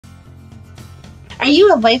Are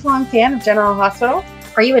you a lifelong fan of General Hospital?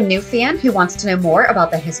 Are you a new fan who wants to know more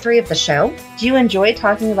about the history of the show? Do you enjoy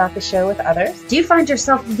talking about the show with others? Do you find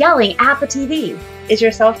yourself yelling at the TV? Is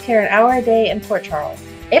your self-care an hour a day in Port Charles?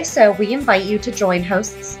 If so, we invite you to join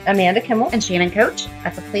hosts Amanda Kimmel and Shannon Coach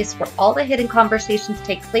at the place where all the hidden conversations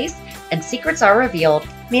take place and secrets are revealed.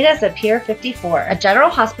 Meet us at Pier 54, a General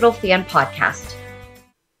Hospital fan podcast.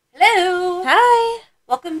 Hello! Hi!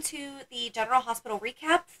 Welcome to the General Hospital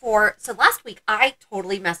recap so last week I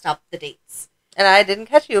totally messed up the dates. And I didn't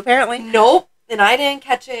catch you, apparently. Nope. And I didn't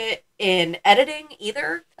catch it in editing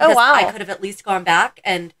either. Oh, wow. I could have at least gone back,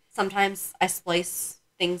 and sometimes I splice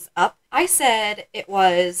things up. I said maybe it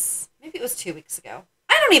was 2 weeks ago.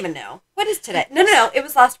 I don't even know. What is today? No. It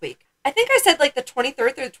was last week. I think I said like the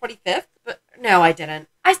 23rd through the 25th, but no, I didn't.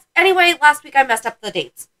 Anyway, last week I messed up the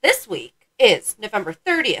dates. This week is November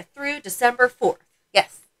 30th through December 4th.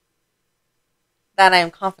 Yes. That I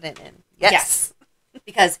am confident in. Yes.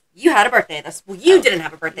 Because you had a birthday you didn't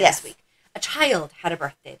have a birthday Yes. this week. A child had a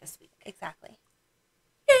birthday this week. Exactly.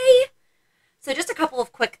 Yay! So just a couple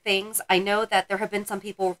of quick things. I know that there have been some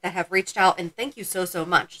people that have reached out, and thank you so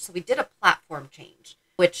much. So we did a platform change,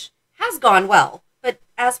 which has gone well. But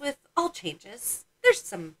as with all changes, there's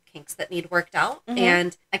some kinks that need worked out. Mm-hmm.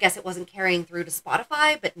 And I guess it wasn't carrying through to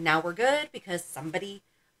Spotify, but now we're good because somebody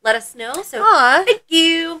let us know. So Thank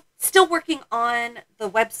you. Still working on the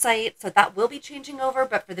website, so that will be changing over.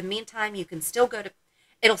 But for the meantime, you can still go to,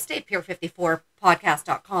 it'll stay at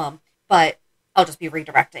pier54podcast.com, but I'll just be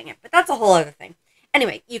redirecting it. But that's a whole other thing.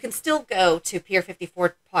 Anyway, you can still go to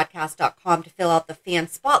pier54podcast.com to fill out the fan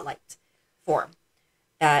spotlight form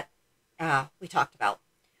that we talked about.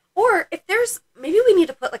 Or if maybe we need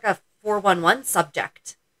to put like a 411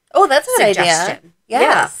 subject. Oh, that's a good suggestion. idea. Yes.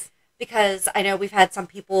 Yeah. Because I know we've had some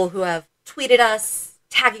people who have tweeted us,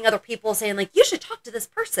 tagging other people, saying, like, you should talk to this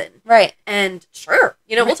person. Right. And sure,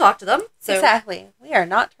 we'll talk to them. So Exactly. We are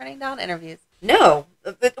not turning down interviews. no,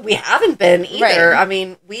 we haven't been either. Right. I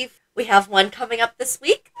mean, we have one coming up this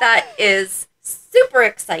week that is super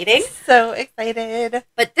exciting. So excited.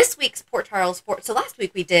 But this week's Port Charles so last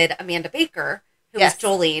week we did Amanda Baker, who Yes. was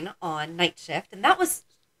Jolene on night shift, and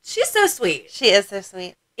she's so sweet. She is so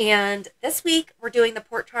sweet. And this week, we're doing the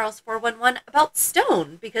Port Charles 411 about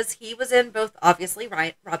Stone, because he was in both, obviously,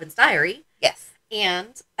 Robin's Diary Yes.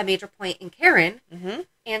 and A Major Point in Karen, Mm-hmm.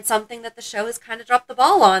 and something that the show has kind of dropped the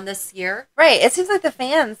ball on this year. Right. It seems like the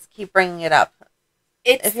fans keep bringing it up.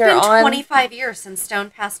 It's If you're been on- 25 years since Stone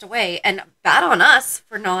passed away, and bad on us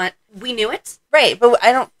for not... We knew it. Right. But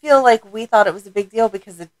I don't feel like we thought it was a big deal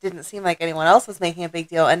because it didn't seem like anyone else was making a big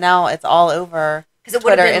deal. And now it's all over Because it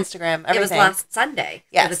would Twitter, have been... Instagram, everything. It was last Sunday.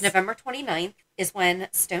 Yes. It was November 29th is when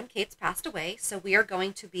Stone Cates passed away, so we are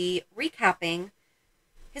going to be recapping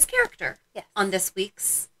his character Yes. on this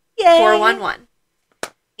week's Yay. 411.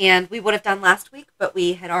 And we would have done last week, but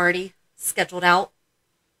we had already scheduled out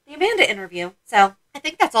the Amanda interview. So I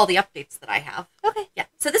think that's all the updates that I have. Okay. Yeah.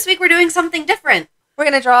 So this week we're doing something different. We're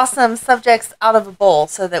going to draw some subjects out of a bowl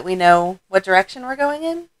so that we know what direction we're going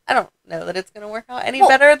in. I don't know that it's going to work out any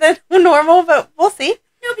better than normal, but we'll see.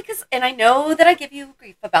 No, and I know that I give you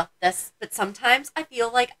grief about this, but sometimes I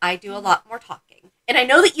feel like I do a lot more talking. And I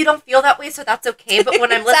know that you don't feel that way, so that's okay. But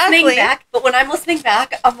when I'm Exactly. listening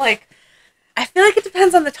back, I'm like, I feel like it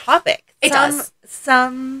depends on the topic. It does.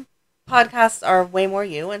 Some podcasts are way more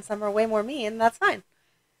you and some are way more me, and that's fine.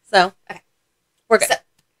 So, okay. We're good. So,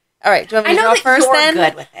 all right, do you want me I to know draw that first you're then?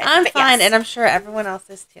 good with it. I'm but fine, yes. and I'm sure everyone else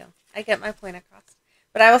is too. I get my point across.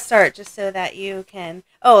 But I will start just so that you can...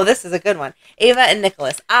 Oh, this is a good one. Ava and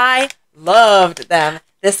Nicholas. I loved them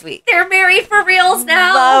this week. They're married for reals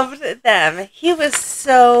now. Loved them. He was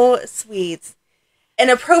so sweet. And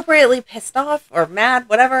appropriately pissed off or mad,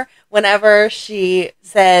 whatever, whenever she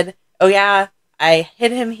said, oh yeah, I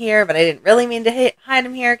hid him here, but I didn't really mean to hide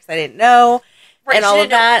him here because I didn't know. Right, and she all didn't of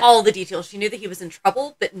that. know all the details. She knew that he was in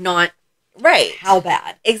trouble, but not Right. how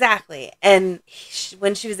bad. Exactly. And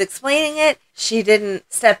when she was explaining it, she didn't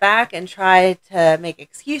step back and try to make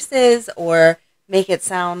excuses or make it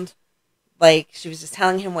sound like she was just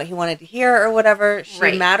telling him what he wanted to hear or whatever. She,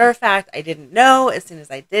 Right. matter of fact, I didn't know. As soon as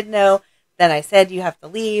I did know, then I said, you have to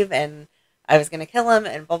leave, and I was going to kill him,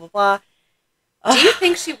 and blah, blah, blah. Do you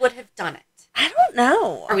think she would have done it? I don't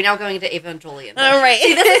know. Are we now going into Ava and Julian? All right.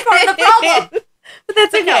 See, this is part of the problem. But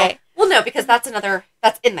that's But okay. no. Well, no, because that's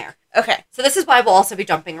in there. Okay. So this is why we'll also be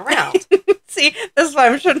jumping around. See, this is why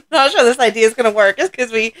I'm not sure this idea is going to work, is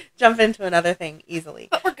because we jump into another thing easily.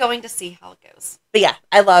 But we're going to see how it goes. But yeah,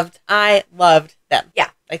 I loved them. Yeah.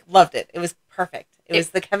 Like, loved it. It was perfect. It was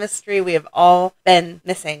the chemistry we have all been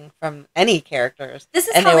missing from any characters. This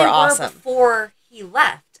is and how they they were were awesome. before he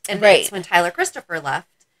left. And Right. it's when Tyler Christopher left.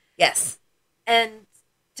 Yes. And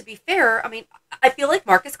to be fair, I mean, I feel like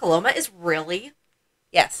Marcus Coloma is really...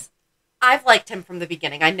 Yes. I've liked him from the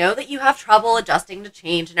beginning. I know that you have trouble adjusting to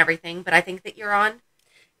change and everything, but I think that you're on.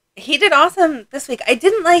 He did awesome this week. I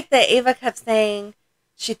didn't like that Ava kept saying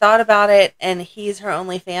she thought about it and he's her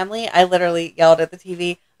only family. I literally yelled at the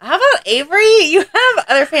TV, how about Avery? You have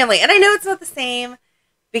other family. And I know it's not the same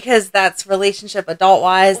because that's relationship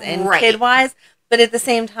adult-wise and Right. kid-wise, but at the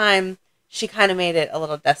same time, she kind of made it a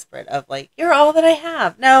little desperate of like, you're all that I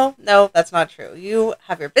have. No, that's not true. You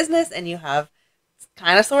have your business and you have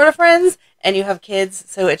kind of sort of friends and you have kids,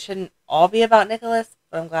 so it shouldn't all be about Nicholas,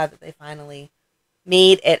 but I'm glad that they finally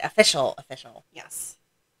made it official. Yes.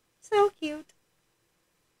 So cute.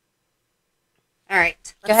 All right.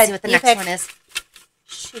 Go Let's ahead. see what the You next pick. one is.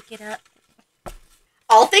 Shake it up.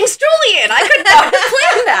 All things Julian. I could not have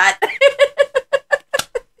planned that.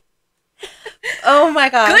 Oh my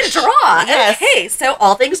gosh. Good draw. Yes. Okay, so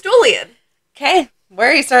all things Julian. Okay,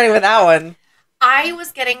 where are you starting with that one? I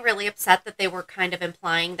was getting really upset that they were kind of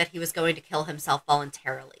implying that he was going to kill himself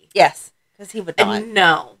voluntarily. Yes, because he would not. And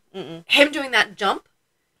no. Mm-mm. Him doing that jump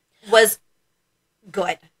was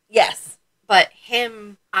good. Yes. But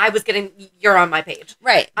him, I was getting, you're on my page.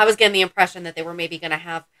 Right. I was getting the impression that they were maybe going to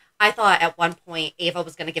have, I thought at one point Ava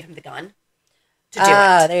was going to give him the gun to do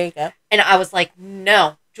it. There you go. And I was like,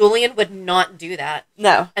 no, Julian would not do that.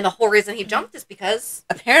 No. And the whole reason he jumped is because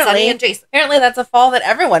Apparently, Sonny and Jason. Apparently that's a fall that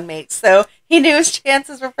everyone makes, so he knew his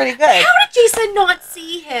chances were pretty good. How did Jason not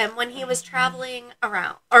see him when he was traveling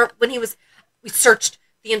around? Or when we searched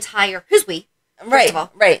the entire, who's we? Right, of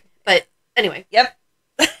all. right. But anyway. Yep.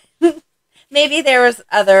 Maybe there was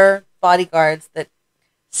other bodyguards that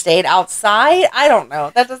stayed outside. I don't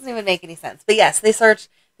know. That doesn't even make any sense. But yes, they searched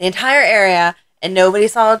the entire area and nobody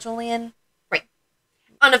saw Julian. Right.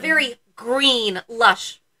 On a very green,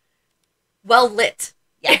 lush, well-lit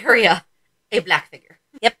area, a black figure.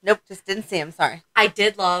 Yep, nope, just didn't see him. Sorry. I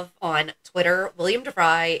did love on Twitter, William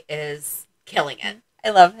DeVry is killing it. I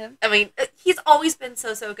love him. I mean, he's always been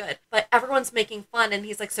so good, but everyone's making fun, and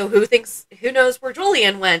he's like, so who knows where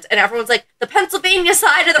Julian went? And everyone's like, the Pennsylvania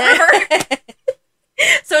side of the river.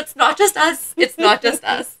 So it's not just us. It's not just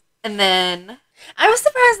us. And then... I was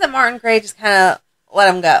surprised that Martin Gray just kind of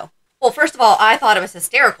let him go. Well, first of all, I thought it was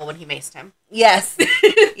hysterical when he maced him. Yes.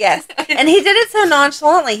 Yes. And he did it so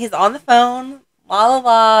nonchalantly. He's on the phone,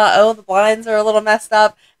 oh, the blinds are a little messed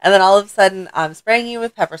up, and then all of a sudden, I'm spraying you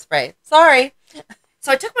with pepper spray. Sorry.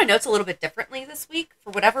 So I took my notes a little bit differently this week. For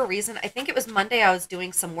whatever reason, I think it was Monday I was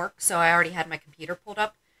doing some work, so I already had my computer pulled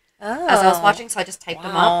up as I was watching, so I just typed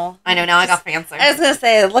them up. I know, now I got fancy. I was going to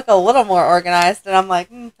say, look a little more organized, and I'm like,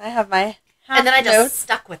 I have my and then I just notes.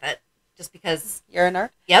 stuck with it, just because. You're a nerd?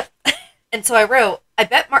 Yep. And so I wrote, I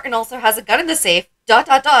bet Martin also has a gun in the safe, ...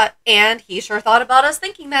 and he sure thought about us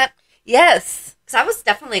thinking that. Yes. Because I was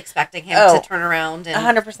definitely expecting him to turn around and...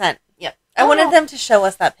 100%. Yep. I wanted them to show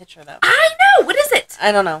us that picture, though. I know! What is it?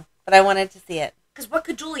 I don't know, but I wanted to see it. Because what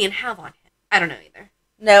could Julian have on him? I don't know either.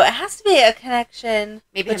 No, it has to be a connection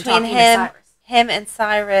Maybe between him and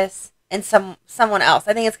Cyrus and someone else.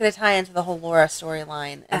 I think it's going to tie into the whole Laura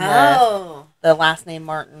storyline and the last name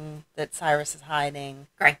Martin that Cyrus is hiding.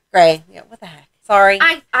 Gray. Yeah, what the heck? Sorry.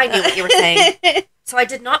 I knew what you were saying. So I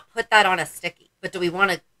did not put that on a sticky, but do we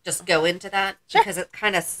want to just go into that? Sure. Because it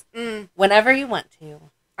kind of... Whenever you want to.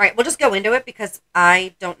 All right, we'll just go into it because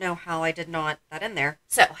I don't know how I did not that in there.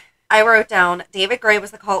 So I wrote down, David Gray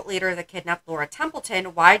was the cult leader that kidnapped Laura Templeton.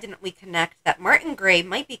 Why didn't we connect that Martin Gray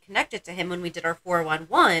might be connected to him when we did our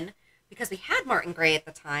 411? Because we had Martin Gray at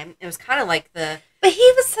the time. It was kind of like the... But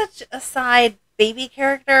he was such a side baby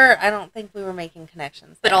character. I don't think we were making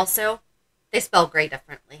connections there. But also, they spell Gray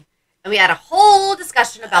differently. And we had a whole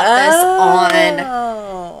discussion about this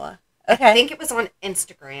on... Okay. I think it was on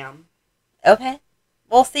Instagram. Okay.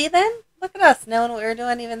 We'll see then. Look at us knowing what we were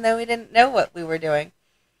doing even though we didn't know what we were doing.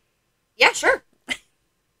 Yeah, sure.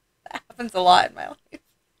 That happens a lot in my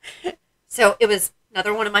life. So it was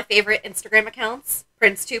another one of my favorite Instagram accounts,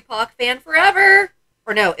 Prince Tupac fan forever.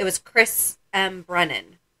 Or no, it was Chris M.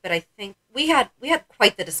 Brennan. But I think we had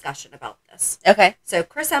quite the discussion about this. Okay. So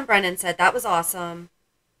Chris M. Brennan said, that was awesome.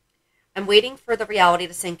 I'm waiting for the reality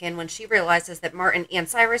to sink in when she realizes that Martin and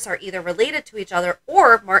Cyrus are either related to each other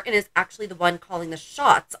or Martin is actually the one calling the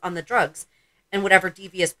shots on the drugs and whatever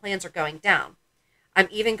devious plans are going down. I'm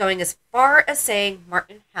even going as far as saying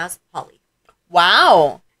Martin has Polly.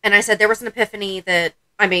 Wow. And I said there was an epiphany that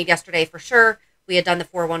I made yesterday for sure. We had done the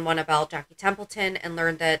 411 about Jackie Templeton and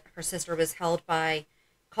learned that her sister was held by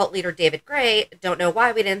cult leader David Gray. Don't know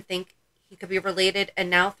why we didn't think he could be related. And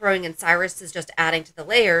now throwing in Cyrus is just adding to the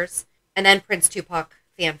layers. And then Prince Tupac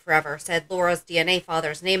fan forever, said Laura's DNA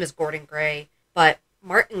father's name is Gordon Gray, but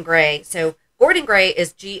Martin Gray, so Gordon Gray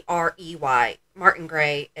is Grey. Martin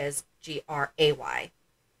Gray is Gray.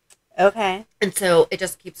 Okay. And so it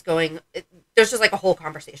just keeps going. There's just like a whole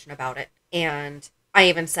conversation about it. And I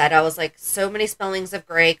even said, I was like, so many spellings of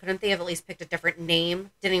Gray. Couldn't they have at least picked a different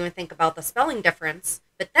name? Didn't even think about the spelling difference.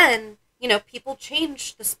 But then, you know, people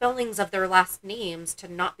change the spellings of their last names to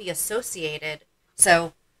not be associated.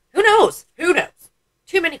 So who knows? Who knows?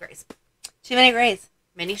 Too many Grays. Too many Grays.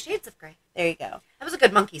 Many shades of Gray. There you go. That was a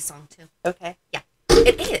good Monkeys song, too. Okay. Yeah,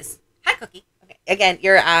 it is. Hi, Cookie. Okay. Again,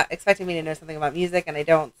 you're expecting me to know something about music, and I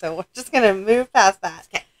don't, so we're just going to move past that.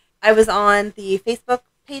 Okay. I was on the Facebook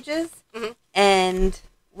pages, Mhm. and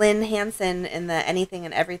Lynn Hansen in the Anything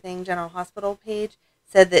and Everything General Hospital page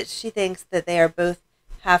said that she thinks that they are both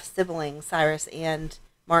half-siblings, Cyrus and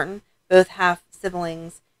Martin, both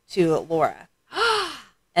half-siblings to Laura,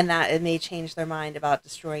 and that it may change their mind about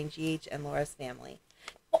destroying GH and Laura's family.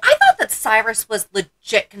 Well, I thought that Cyrus was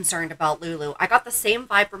legit concerned about Lulu. I got the same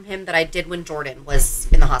vibe from him that I did when Jordan was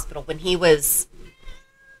in the hospital, when he was...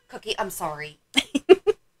 Cookie, I'm sorry.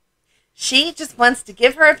 She just wants to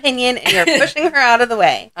give her opinion, and you're pushing her out of the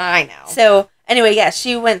way. I know. So, anyway, yeah,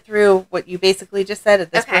 she went through what you basically just said,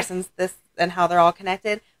 that this Okay. person's this, and how they're all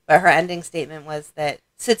connected, but her ending statement was that,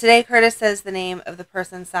 so today Curtis says the name of the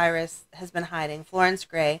person Cyrus has been hiding, Florence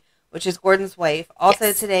Gray, which is Gordon's wife. Also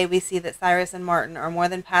Yes. today we see that Cyrus and Martin are more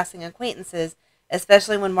than passing acquaintances,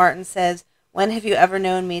 especially when Martin says, "When have you ever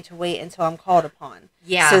known me to wait until I'm called upon?"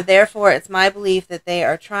 Yeah. So therefore, it's my belief that they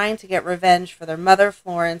are trying to get revenge for their mother,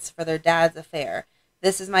 Florence, for their dad's affair.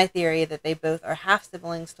 This is my theory that they both are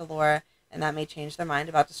half-siblings to Laura, and that may change their mind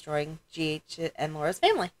about destroying GH and Laura's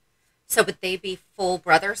family. So would they be full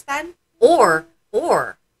brothers then? Or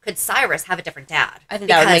could Cyrus have a different dad? I think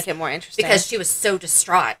that would make it more interesting. Because she was so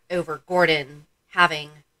distraught over Gordon having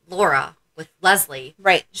Laura with Leslie.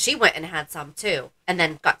 Right. She went and had some too, and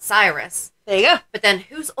then got Cyrus. There you go. But then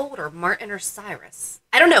who's older, Martin or Cyrus?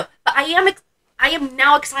 I don't know. But I am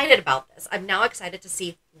now excited about this. I'm now excited to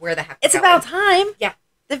see where the heck It's we're going. about time. Yeah.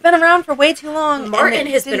 They've been around for way too long. Martin and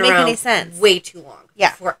it has been didn't make around any sense. way too long.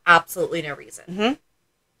 Yeah. For absolutely no reason. Mm-hmm.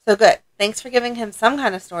 So good. Thanks for giving him some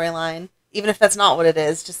kind of storyline, even if that's not what it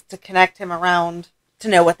is, just to connect him around to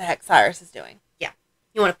know what the heck Cyrus is doing. Yeah.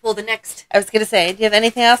 You want to pull the next? I was going to say, do you have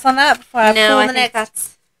anything else on that before I pull I the think next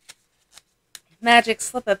that's... magic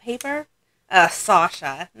slip of paper?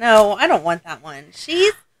 Sasha. No, I don't want that one.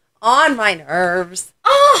 She's on my nerves.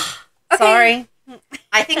 Oh! Okay. Sorry.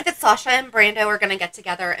 I think that Sasha and Brando are going to get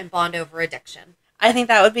together and bond over addiction. I think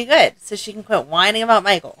that would be good, so she can quit whining about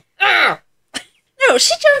Michael. Ugh. No,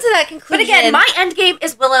 she jumped to that But conclusion. again, my end game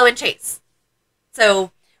is Willow and Chase.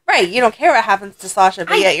 So... Right, you don't care what happens to Sasha,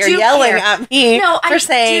 but I yet you're do yelling care. at me for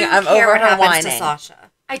saying I'm over what her happens whining. to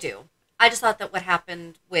Sasha. I do. I just thought that what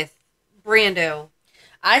happened with Brando...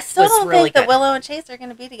 I still was don't really think that good. Willow and Chase are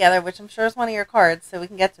going to be together, which I'm sure is one of your cards, so we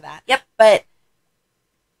can get to that. Yep. But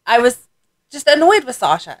I was just annoyed with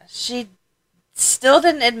Sasha. She still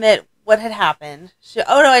didn't admit what had happened.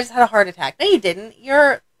 Oh, no, I just had a heart attack. No, you didn't.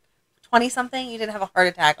 You're 20-something. You didn't have a heart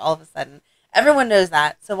attack all of a sudden. Everyone knows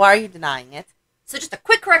that, so why are you denying it? So just a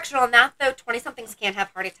quick correction on that, though. 20-somethings can't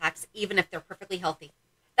have heart attacks, even if they're perfectly healthy.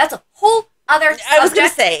 That's a whole other subject. I was going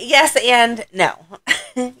to say yes and no.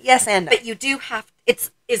 Yes and no. But you do have...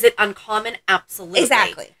 Is it uncommon? Absolutely.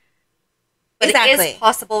 Exactly. But Exactly. it is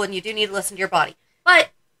possible, and you do need to listen to your body. But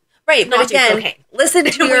Right, not but do again, cocaine. listen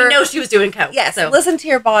to we your... know she was doing coke. Yes, so. listen to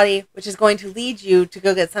your body, which is going to lead you to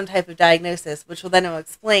go get some type of diagnosis, which will then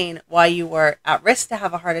explain why you were at risk to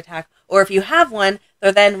have a heart attack, or if you have one,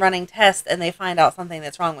 they're then running tests and they find out something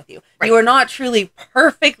that's wrong with you. Right. You are not truly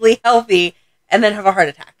perfectly healthy and then have a heart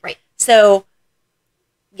attack. Right. So,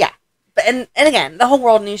 yeah. But and again, the whole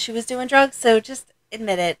world knew she was doing drugs, so just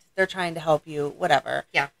admit it. They're trying to help you, whatever.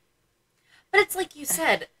 Yeah. But it's like you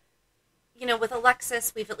said, you know, with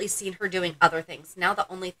Alexis, we've at least seen her doing other things. Now the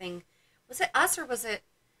only thing, was it us or was it,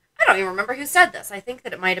 I don't even remember who said this. I think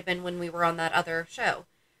that it might have been when we were on that other show.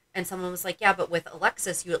 And someone was like, yeah, but with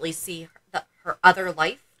Alexis, you at least see her other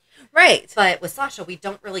life. Right. But with Sasha, we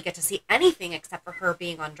don't really get to see anything except for her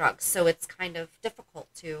being on drugs. So it's kind of difficult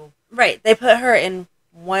to... Right. They put her in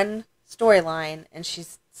one storyline and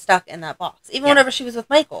she's stuck in that box. Even whenever she was with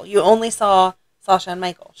Michael, you only saw Sasha and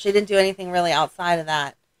Michael. She didn't do anything really outside of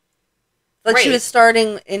that. Like she was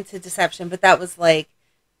starting into deception, but that was like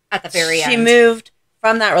at the very end. She moved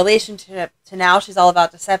from that relationship to now she's all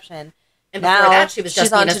about deception. And before that, she was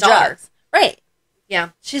just being a daughter. Right. Yeah.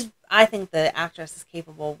 I think the actress is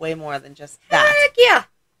capable way more than just that. Heck yeah.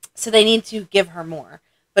 So they need to give her more.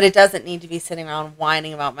 But it doesn't need to be sitting around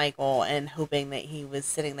whining about Michael and hoping that he was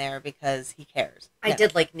sitting there because he cares. I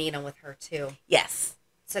did like Nina with her, too. Yes.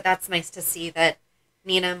 So that's nice to see that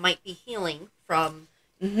Nina might be healing from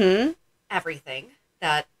everything.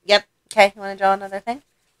 That. Yep. Okay, you want to draw another thing?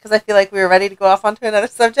 Because I feel like we were ready to go off onto another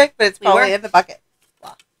subject, but it's probably in the bucket.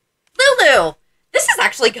 Blah. Lulu! This is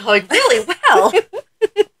actually going really well.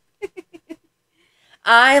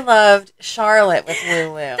 I loved Charlotte with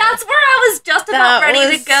Lulu. That's where I was just about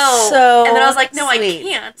ready to go. So and then I was like, no, sweet. I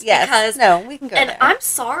can't. Yes. Because, no, we can go and there. I'm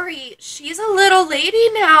sorry, she's a little lady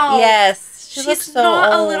now. Yes. She's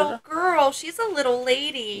not a little girl. She's a little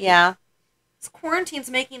lady. Yeah. This quarantine's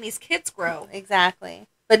making these kids grow. Exactly.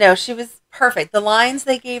 But no, she was perfect. The lines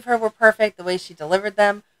they gave her were perfect. The way she delivered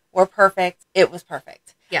them were perfect. It was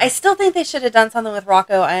perfect. Yeah. I still think they should have done something with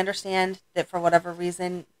Rocco. I understand that for whatever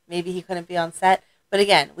reason, maybe he couldn't be on set. But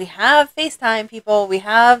again, we have FaceTime people. We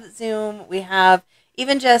have Zoom. We have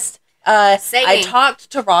even just... I talked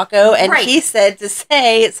to Rocco, and he said to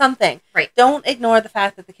say something. Right. Don't ignore the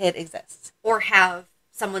fact that the kid exists. Or have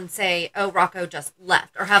someone say, oh, Rocco just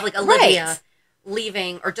left. Or have, like, Olivia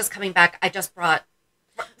leaving or just coming back. I just brought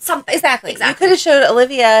something. Exactly. You could have showed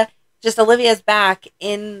Olivia, just Olivia's back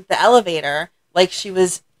in the elevator, like she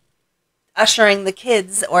was ushering the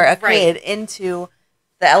kids or a kid into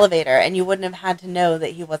the elevator, and you wouldn't have had to know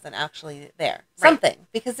that he wasn't actually there. Something.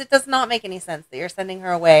 Because it does not make any sense that you're sending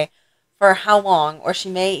her away for how long, or she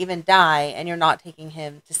may even die, and you're not taking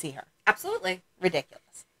him to see her. Absolutely.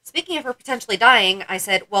 Ridiculous. Speaking of her potentially dying, I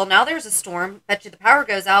said, well, now there's a storm. Bet you the power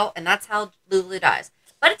goes out, and that's how Lulu dies.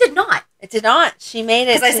 But it did not. It did not. She made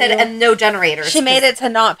it. Because I said, and no generators. She made it to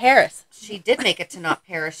not Paris. She did make it to not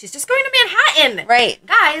Paris. She's just going to Manhattan. Right.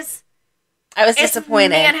 Guys. I was disappointed.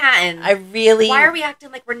 Manhattan. Why are we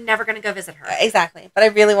acting like we're never going to go visit her? Exactly. But I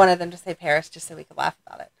really wanted them to say Paris just so we could laugh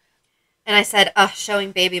about it. And I said,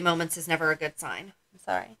 showing baby moments is never a good sign. I'm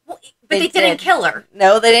sorry. Well, but they didn't kill her.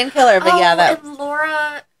 No, they didn't kill her, but and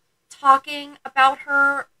Laura talking about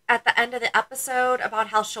her at the end of the episode about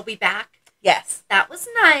how she'll be back. Yes. That was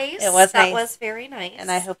nice. It was nice. That was very nice.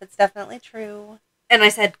 And I hope it's definitely true. And I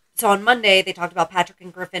said, so on Monday, they talked about Patrick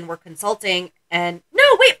and Griffin were consulting, and no,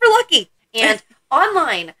 wait for Lucky. And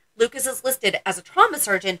online, Lucas is listed as a trauma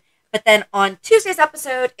surgeon, but then on Tuesday's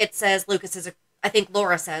episode, it says I think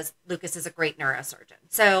Laura says Lucas is a great neurosurgeon.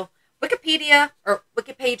 So Wikipedia or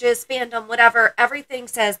Wikipages, fandom, whatever, everything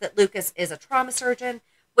says that Lucas is a trauma surgeon,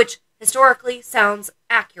 which historically sounds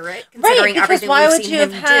accurate considering everything we've seen him do. Why would you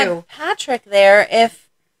have had Patrick there if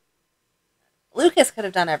Lucas could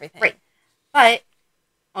have done everything? Right. But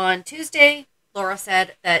on Tuesday, Laura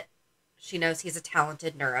said that she knows he's a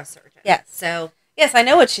talented neurosurgeon. Yes. So yes, I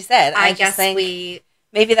know what she said. I guess maybe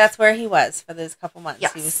that's where he was for those couple months.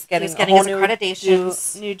 Yes. He was getting his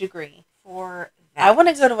accreditations, new degree for that. I want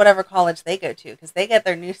to go to whatever college they go to because they get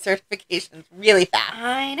their new certifications really fast.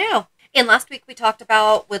 I know. And last week we talked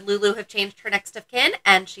about would Lulu have changed her next of kin,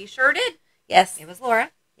 and she sure did. Yes. It was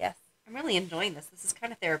Laura. Yes. I'm really enjoying this. This is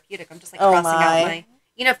kind of therapeutic. I'm just like crossing out my...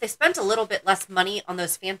 You know, if they spent a little bit less money on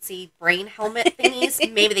those fancy brain helmet thingies,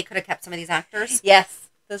 maybe they could have kept some of these actors. Yes.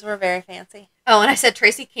 Those were very fancy. Oh, and I said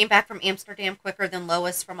Tracy came back from Amsterdam quicker than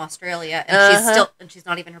Lois from Australia, and she's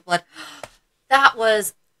not even her blood. That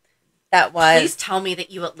was. Please tell me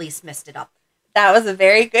that you at least missed it up. That was a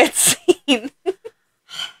very good scene.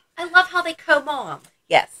 I love how they co-mom.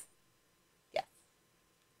 Yes. Yes.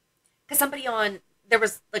 Because there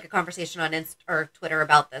was like a conversation on Twitter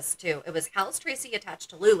about this too. It was, how's Tracy attached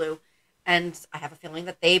to Lulu? And I have a feeling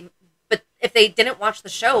that but if they didn't watch the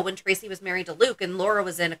show when Tracy was married to Luke and Laura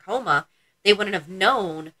was in a coma, they wouldn't have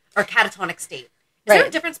known, or catatonic state. Is there a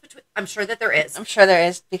difference between, I'm sure that there is. I'm sure there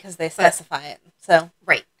is because they specify it. So.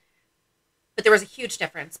 Right. But there was a huge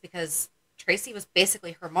difference because Tracy was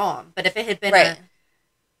basically her mom. But if it had been a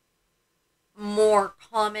more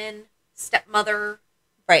common stepmother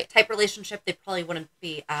type relationship, they probably wouldn't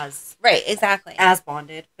be as as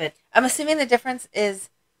bonded. But I'm assuming the difference is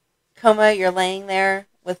coma, you're laying there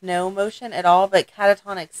with no motion at all, but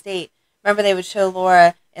catatonic state, remember they would show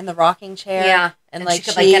Laura in the rocking chair, and like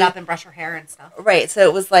she could get up and brush her hair and stuff. Right, so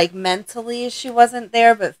it was like mentally she wasn't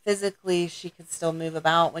there, but physically she could still move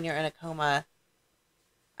about. When you're in a coma,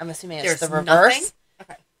 I'm assuming it's the reverse.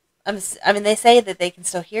 Nothing? Okay. I mean, they say that they can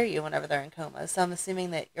still hear you whenever they're in coma, so I'm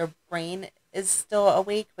assuming that your brain is still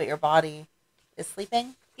awake, but your body is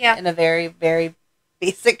sleeping. Yeah. In a very, very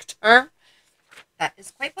basic term. That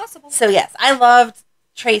is quite possible. So yes, I loved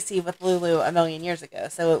Tracy with Lulu a million years ago,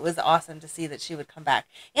 so it was awesome to see that she would come back.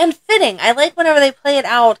 And fitting. I like whenever they play it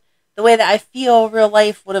out the way that I feel real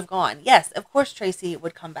life would have gone. Yes, of course Tracy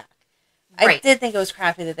would come back. I Right. did think it was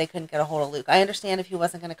crappy that they couldn't get a hold of Luke. I understand if he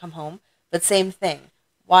wasn't going to come home, but same thing.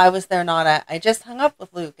 Why was there not I just hung up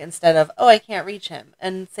with Luke instead of, I can't reach him.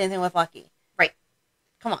 And same thing with Lucky. Right.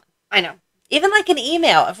 Come on. I know. Even like an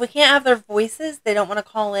email. If we can't have their voices, they don't want to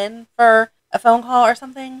call in for a phone call or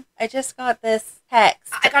something. I just got this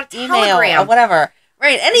text. I got a email, telegram. or whatever.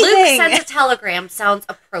 Right, anything. Luke sends a telegram sounds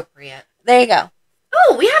appropriate. There you go.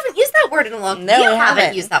 Oh, we haven't used that word in a long time. No, you we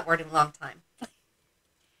haven't used that word in a long time.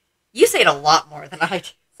 You say it a lot more than I do.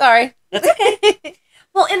 Sorry. That's okay.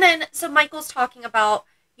 Well, and then, so Michael's talking about,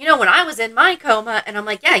 when I was in my coma, and I'm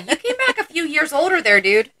like, yeah, you came back a few years older there,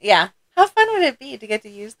 dude. Yeah. How fun would it be to get to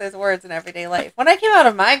use those words in everyday life? When I came out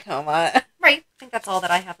of my coma. Right. I think that's all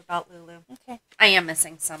that I have about Lulu. Okay. I am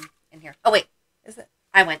missing some in here. Oh, wait. Is it?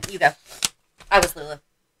 I went. You go. I was Lulu.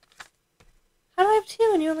 How do I have two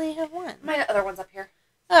and you only have one? My other one's up here.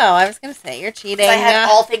 Oh, I was going to say, you're cheating. I had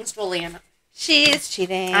all things Julian. She's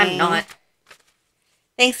cheating. I'm not.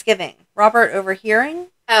 Thanksgiving. Robert overhearing?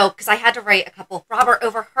 Oh, because I had to write a couple. Robert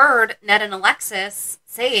overheard Ned and Alexis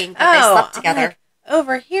saying that they slept together. Like,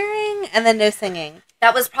 overhearing and then no singing.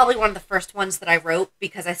 That was probably one of the first ones that I wrote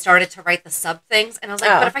because I started to write the sub things. And I was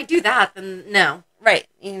like, but if I do that, then no. Right.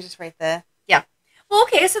 You can just write the... Yeah. Well,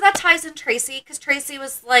 okay, so that ties in Tracy because Tracy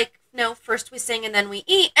was like, no, first we sing and then we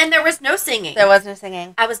eat. And there was no singing. There was no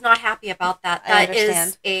singing. I was not happy about that. I That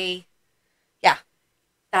understand. is Yeah.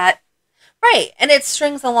 That... Right. And it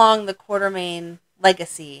strings along the Quartermain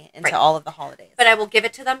legacy into all of the holidays. But I will give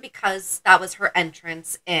it to them because that was her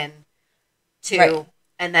entrance in to,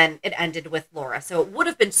 and then it ended with Laura. So it would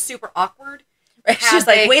have been super awkward. Right. She's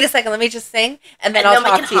like, wait a second, let me just sing, and then I'll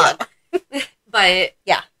talk to you. But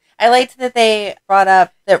yeah. I liked that they brought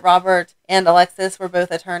up that Robert and Alexis were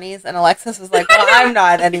both attorneys, and Alexis was like, well, I'm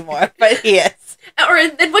not anymore, but he is.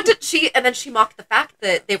 And then she mocked the fact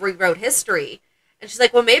that they rewrote history. And she's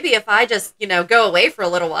like, well, maybe if I just, go away for a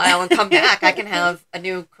little while and come back, I can have a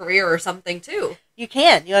new career or something, too. You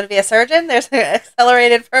can. You want to be a surgeon? There's an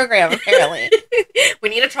accelerated program, apparently. We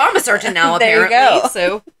need a trauma surgeon now, there apparently. You go.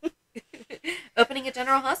 So, opening a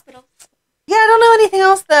general hospital. Yeah, I don't know anything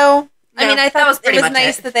else, though. No, I mean, I thought it was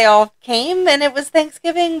nice that they all came and it was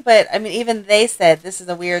Thanksgiving, but, I mean, even they said this is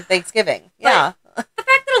a weird Thanksgiving. Yeah. The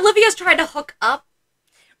fact that Olivia's trying to hook up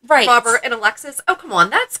Robert and Alexis. Oh, come on.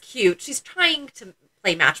 That's cute. She's trying to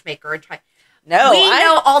play matchmaker and try. No, we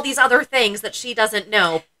know all these other things that she doesn't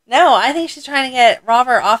know. No, I think she's trying to get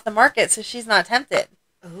Robert off the market so she's not tempted.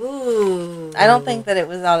 Ooh. I don't think that it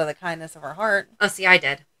was out of the kindness of her heart. Oh, see, I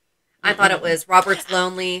did. I thought it was Robert's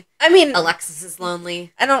lonely. I mean, Alexis is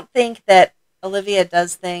lonely. I don't think that Olivia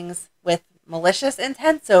does things with malicious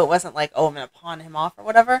intent, so it wasn't like, I'm going to pawn him off or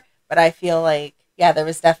whatever. But I feel like, yeah, there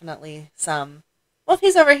was definitely some... Well, if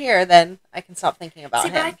he's over here, then I can stop thinking about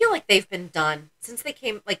him. But I feel like they've been done. Since they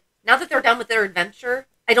came, now that they're done with their adventure,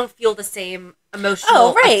 I don't feel the same emotional...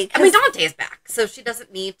 Oh, right. I mean, Dante is back, so she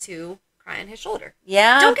doesn't need to cry on his shoulder.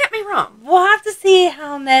 Yeah. Don't get me wrong. We'll have to see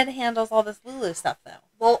how Ned handles all this Lulu stuff, though.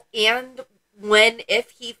 Well, and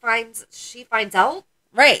if she finds out...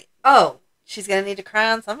 Right. Oh. She's going to need to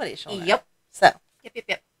cry on somebody's shoulder. Yep. So.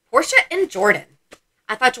 Yep. Portia and Jordan.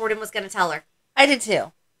 I thought Jordan was going to tell her. I did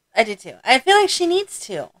too. I feel like she needs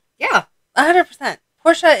to. Yeah. 100%.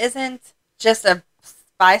 Portia isn't just a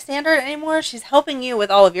bystander anymore. She's helping you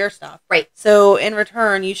with all of your stuff. Right. So in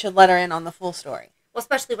return, you should let her in on the full story. Well,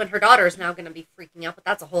 especially when her daughter is now going to be freaking out, but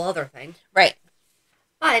that's a whole other thing. Right.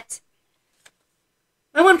 But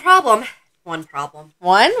my one problem. One?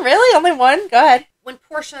 Really? Only one? Go ahead. When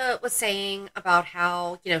Portia was saying about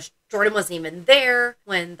how, Jordan wasn't even there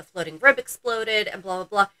when the floating rib exploded and blah, blah,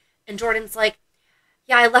 blah. And Jordan's like,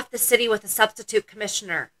 yeah, I left the city with a substitute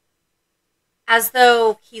commissioner. As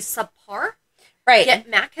though he's subpar. Right. Yet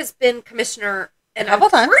Mac has been commissioner and a couple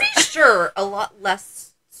times. Pretty sure a lot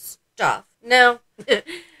less stuff. No. we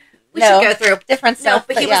should go through. Different stuff.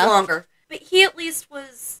 No, but he was longer. But he at least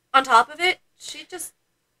was on top of it. She just...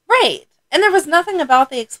 Right. And there was nothing about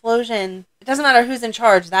the explosion. It doesn't matter who's in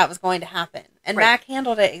charge. That was going to happen. And Mac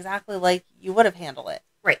handled it exactly like you would have handled it.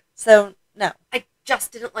 Right. So, no. I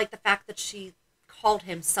just didn't like the fact that she called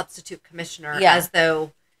him substitute commissioner as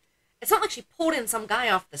though... It's not like she pulled in some guy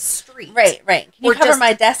off the street. Right. Can you cover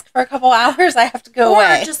my desk for a couple hours? I have to go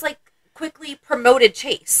away. Or just quickly promoted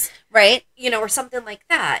Chase. Right. Or something like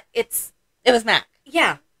that. It was Mac.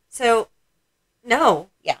 Yeah. So, no.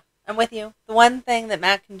 Yeah. I'm with you. The one thing that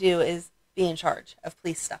Mac can do is be in charge of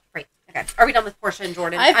police stuff. Right. Okay. Are we done with Portia and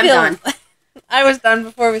Jordan? I'm done. I was done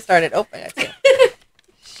before we started. Oh, I got you.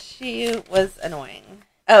 She was annoying.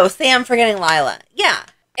 Oh, Sam forgetting Lila. Yeah.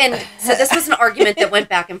 And so this was an argument that went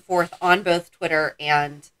back and forth on both Twitter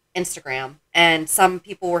and Instagram, and some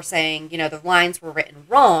people were saying, the lines were written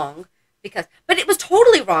wrong but it was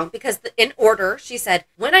totally wrong because in order, she said,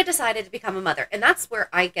 when I decided to become a mother. And that's where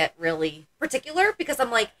I get really particular because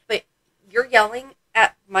I'm like, but you're yelling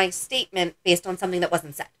at my statement based on something that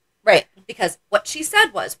wasn't said. Right. Because what she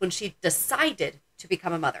said was when she decided to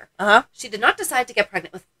become a mother, she did not decide to get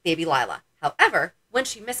pregnant with baby Lila. However, when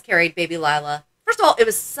she miscarried baby Lila, first of all, it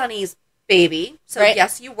was Sonny's baby. So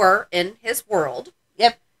yes, you were in his world.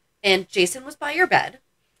 Yep. And Jason was by your bed.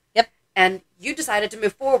 Yep. And you decided to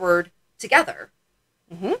move forward together.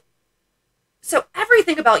 Mm-hmm. So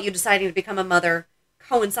everything about you deciding to become a mother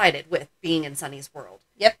coincided with being in Sonny's world.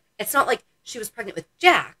 Yep. It's not like she was pregnant with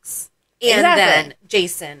Jax and then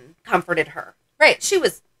Jason comforted her. Right. She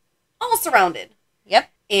was all surrounded.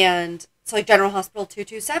 Yep. And so like General Hospital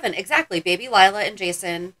 227, exactly. Baby Lila and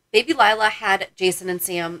Jason. Baby Lila had Jason and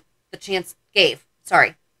Sam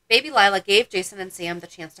Baby Lila gave Jason and Sam the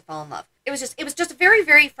chance to fall in love. It was just a very,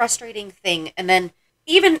 very frustrating thing. And then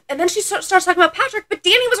she starts talking about Patrick, but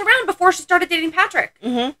Danny was around before she started dating Patrick.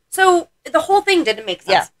 Mm-hmm. So the whole thing didn't make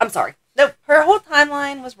sense. Yeah. I'm sorry. Nope. Her whole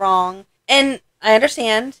timeline was wrong. And I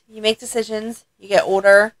understand you make decisions, you get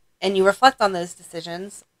older, and you reflect on those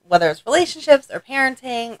decisions, whether it's relationships or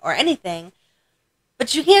parenting or anything.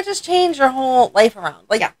 But you can't just change your whole life around.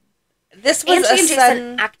 This was and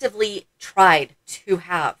Jason actively tried to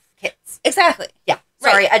have kids. Exactly. Yeah.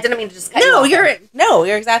 Sorry, I didn't mean to just cut you off.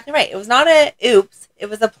 You're exactly right. It was not a oops. It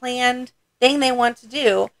was a planned thing they want to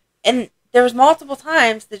do. And there was multiple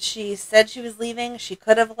times that she said she was leaving. She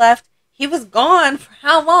could have left. He was gone for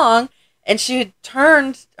how long? And she had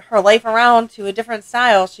turned her life around to a different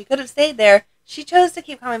style. She could have stayed there. She chose to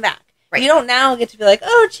keep coming back. Right. You don't now get to be like,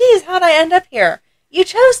 oh, geez, how'd I end up here? You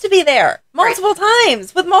chose to be there multiple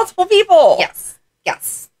times with multiple people.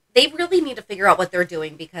 Yes. They really need to figure out what they're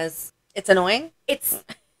doing because it's annoying.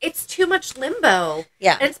 It's too much limbo.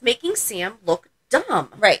 Yeah. And it's making Sam look dumb.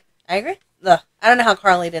 Right. I agree. Ugh. I don't know how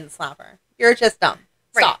Carly didn't slap her. You're just dumb.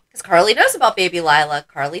 Stop. Right. Because Carly knows about baby Lila.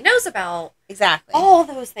 Carly knows about exactly all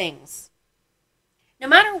those things. No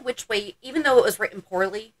matter which way, even though it was written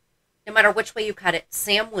poorly, no matter which way you cut it,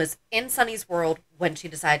 Sam was in Sonny's world when she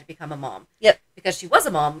decided to become a mom. Yep. Because she was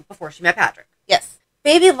a mom before she met Patrick. Yes.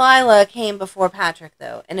 Baby Lila came before Patrick,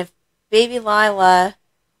 though. And if baby Lila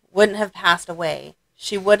wouldn't have passed away,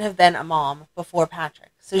 she would have been a mom before Patrick.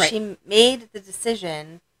 So she made the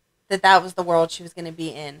decision that was the world she was going to be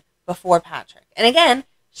in before Patrick. And again,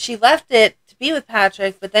 she left it to be with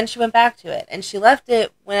Patrick, but then she went back to it. And she left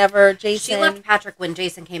it whenever Jason... She left Patrick when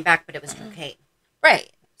Jason came back, but it was cocaine. Right.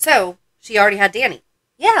 So, she already had Danny.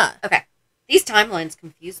 Yeah. Okay. These timelines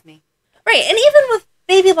confused me. Right. And even with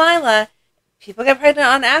baby Lila, people get pregnant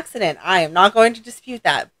on accident. I am not going to dispute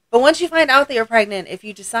that. But once you find out that you're pregnant, if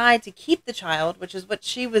you decide to keep the child, which is what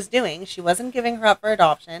she was doing, she wasn't giving her up for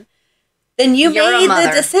adoption, then you're made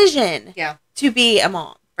the decision to be a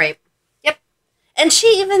mom. Right. Yep. And she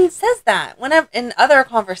even says that. Whenever in other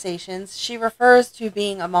conversations, she refers to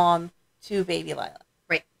being a mom to baby Lila.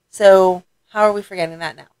 Right. So how are we forgetting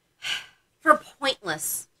that now? For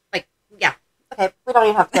pointless. Okay, we don't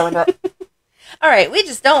even have to go into it. All right, we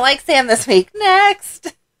just don't like Sam this week.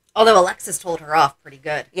 Next. Although Alexis told her off pretty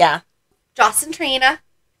good. Yeah. Joss and Trina.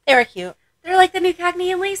 They were cute. They're like the new Cagney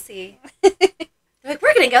and Lacey. They're like,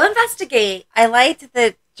 we're going to go investigate. I liked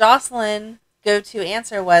that Jocelyn go-to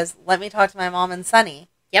answer was, let me talk to my mom and Sonny.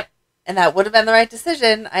 Yep. And that would have been the right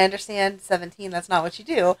decision. I understand 17, that's not what you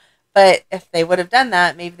do. But if they would have done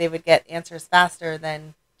that, maybe they would get answers faster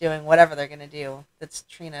than doing whatever they're going to do. That's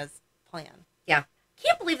Trina's plan. Yeah.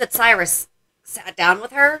 Can't believe that Cyrus sat down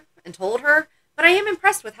with her and told her, but I am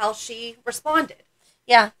impressed with how she responded.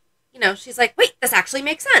 Yeah. She's like, wait, this actually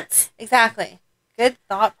makes sense. Exactly. Good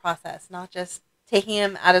thought process, not just taking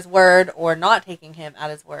him at his word or not taking him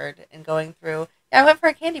at his word and going through, I went for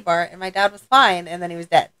a candy bar and my dad was fine and then he was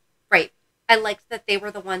dead. Right. I liked that they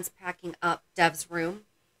were the ones packing up Dev's room.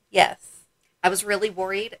 Yes. I was really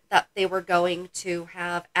worried that they were going to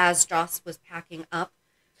have, as Joss was packing up,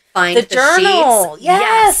 find the journal. Sheets.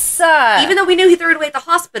 Yes. Even though we knew he threw it away at the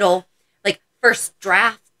hospital, like first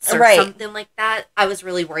drafts or something like that, I was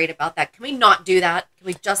really worried about that. Can we not do that? Can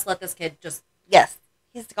we just let this kid just... Yes.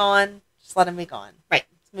 He's gone. Just let him be gone. Right.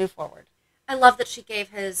 Let's move forward. I love that she gave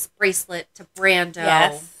his bracelet to Brando.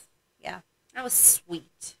 Yes. Yeah. That was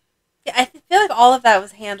sweet. Yeah, I feel like all of that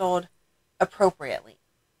was handled appropriately.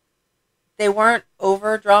 They weren't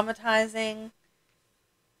over-dramatizing,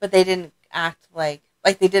 but they didn't act like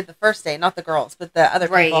they did the first day, not the girls, but the other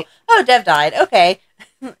people. Oh, Dev died. Okay.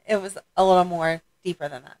 It was a little more deeper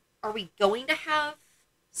than that. Are we going to have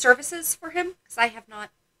services for him? Because I have not.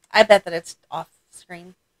 I bet that it's off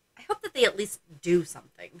screen. I hope that they at least do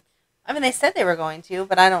something. I mean, they said they were going to,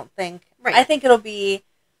 but I don't think... Right. I think it'll be,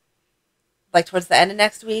 like, towards the end of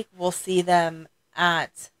next week, we'll see them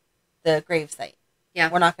at the gravesite. Yeah.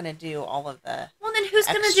 We're not going to do all of the Well, then who's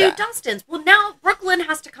going to extra. do Dustin's? Well, now Brooklyn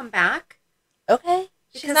has to come back. Okay.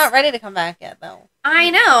 She's Because- not ready to come back yet, though. I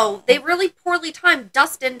know. They really poorly timed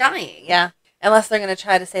Dustin dying. Yeah. Unless they're going to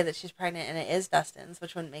try to say that she's pregnant and it is Dustin's,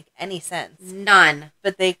 which wouldn't make any sense. None.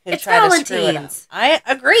 But they could It's try to screw it up. Valentine's. I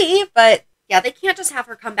agree, but... Yeah, they can't just have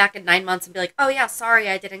her come back in 9 months and be like, oh, yeah, sorry,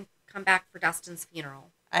 I didn't come back for Dustin's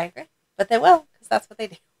funeral. I agree. But they will, because that's what they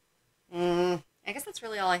do. I guess that's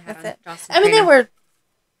really all I had That's on it. Dustin. I mean, Trainer.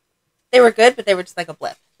 they were good, but they were just like a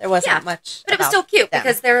blip. There wasn't much But it was about still cute them.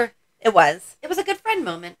 because It was. it was a good friend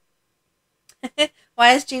moment.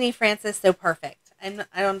 Why is Genie Francis so perfect? I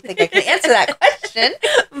don't think I can answer that question,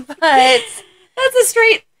 but... That's a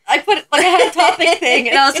straight, I put it like I had a topic thing,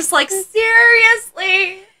 and I was just like,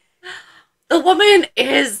 seriously? The woman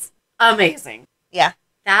is amazing. Yeah.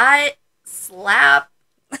 That slap.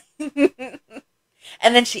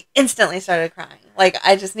 And then she instantly started crying. Like,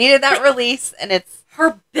 I just needed that release, and it's...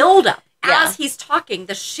 Her buildup Yeah. as he's talking,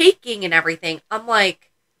 the shaking and everything. I'm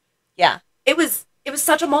like, Yeah. it was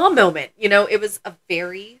such a mom moment. You know, it was a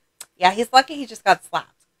very... Yeah, he's lucky he just got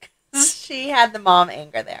slapped. She had the mom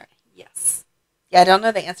anger there. Yes. Yeah, I don't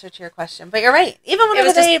know the answer to your question, but you're right. Even whenever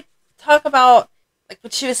was just- they talk about, like,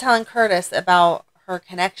 what she was telling Curtis about her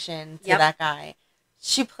connection to Yep. that guy,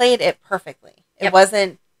 she played it perfectly. It Yep.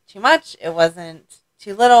 wasn't too much. It wasn't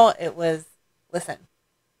too little. It was, listen.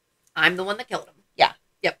 I'm the one that killed him. Yeah.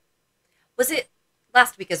 Yep. Was it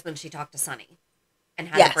last week is when she talked to Sunny and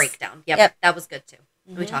had Yes. the breakdown? Yep. Yep. That was good too.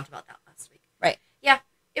 We Mhm. talked about that last week. Right. Yeah.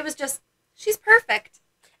 It was just, she's perfect.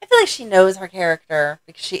 I feel like she knows her character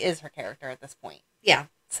because she is her character at this point. Yeah.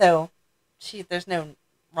 So there's no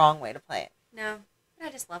wrong way to play it. No, I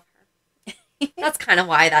just love her. That's kind of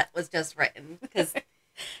why that was just written, because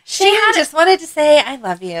She just wanted to say, I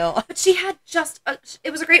love you. but she had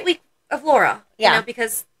it was a great week of Laura. Yeah. You know,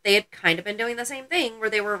 because they had kind of been doing the same thing where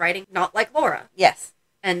they were writing not like Laura. Yes.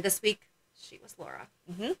 And this week, she was Laura.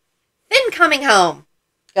 Mm-hmm. Finn coming home.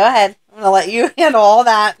 Go ahead. I'm going to let you handle all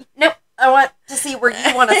that. Nope. I want to see where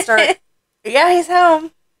you want to start. Yeah, he's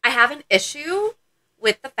home. I have an issue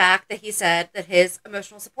with the fact that he said that his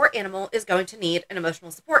emotional support animal is going to need an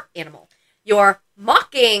emotional support animal. You're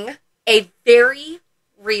mocking a very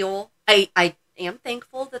real... I am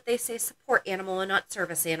thankful that they say support animal and not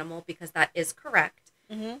service animal because that is correct.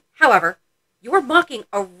 Mm-hmm. However, you're mocking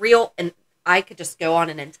a real... And I could just go on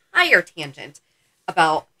an entire tangent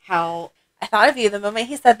about how... I thought of you the moment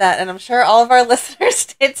he said that, and I'm sure all of our listeners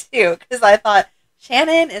did too, because I thought,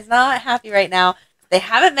 Shannon is not happy right now. They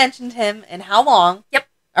haven't mentioned him in how long? Yep.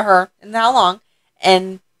 Or her in how long?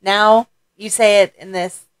 And now you say it in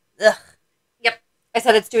this, ugh. Yep. I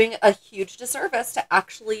said it's doing a huge disservice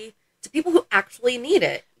to people who actually need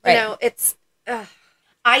it. Right. You know, it's...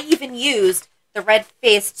 I even used the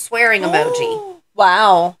red-faced swearing emoji.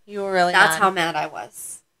 Wow. You were really That's mad. how mad I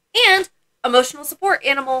was. And emotional support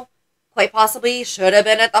animal quite possibly should have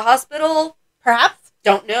been at the hospital. Perhaps.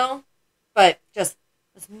 Don't know. But just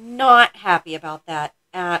was not happy about that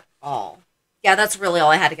at all. Yeah, that's really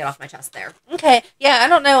all I had to get off my chest there. Okay. Yeah, I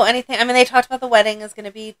don't know anything. I mean, they talked about the wedding is going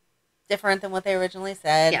to be different than what they originally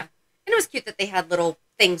said. Yeah. And it was cute that they had little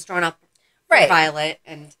things drawn up for Right. Violet.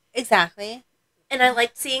 And Exactly. I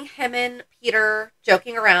liked seeing him and Peter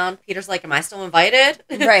joking around. Peter's like, am I still invited?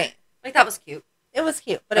 Right. Like, that was cute. It was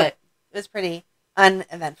cute, but it was pretty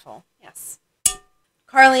uneventful. Yes.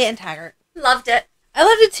 Carly and Taggart. Loved it. I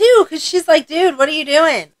loved it too, because she's like, dude, what are you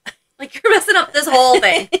doing? Like, you're messing up this whole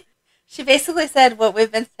thing. She basically said what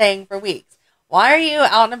we've been saying for weeks. Why are you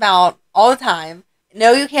out and about all the time?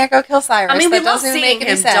 No, you can't go kill Cyrus. I mean, we That love doesn't seeing make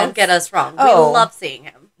any him. sense. Don't get us wrong. Oh. We love seeing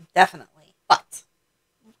him. Definitely. But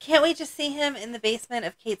Can't we just see him in the basement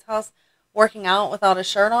of Kate's house working out without a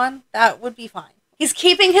shirt on? That would be fine. He's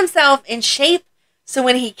keeping himself in shape so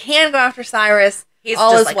when he can go after Cyrus, he's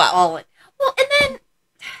all just is like well. all in. Well, and then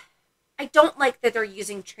I don't like that they're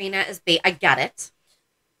using Trina as bait. I get it.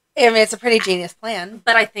 I mean, it's a pretty genius plan.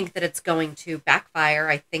 But I think that it's going to backfire.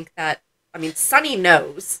 I think that, I mean, Sunny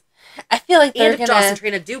knows. I feel like they're And if going Joss and to...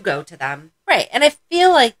 Trina do go to them. Right, and I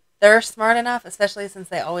feel like they're smart enough, especially since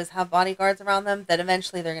they always have bodyguards around them, that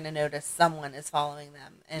eventually they're going to notice someone is following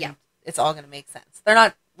them, and it's all going to make sense. They're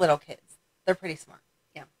not little kids. They're pretty smart.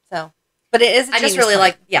 Yeah. So, but it is a I just genius really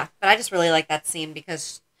plan. but I just really like that scene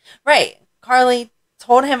because... Right. Carly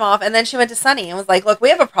told him off, and then she went to Sunny and was like, look, we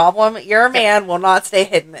have a problem. Your man will not stay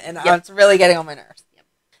hidden, and it's really getting on my nerves. Yep.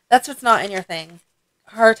 That's what's not in your thing.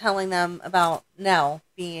 Her telling them about Nell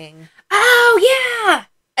being... Oh, yeah!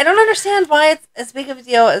 I don't understand why it's as big of a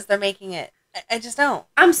deal as they're making it. I just don't.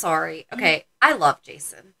 I'm sorry. Okay, I love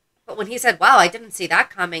Jason. But when he said, wow, I didn't see that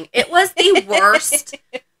coming, it was the worst.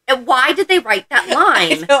 And why did they write that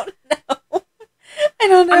line? I don't know. I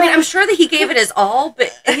don't know. I mean, I'm sure that he gave it his all,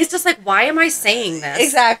 but he's just like, why am I saying this?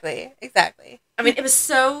 Exactly. I mean, it was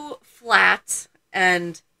so flat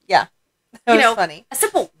and... Yeah. That was funny. A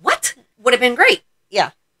simple what would have been great.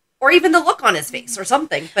 Yeah. Or even the look on his face or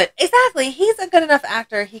something. But exactly. He's a good enough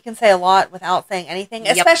actor. He can say a lot without saying anything,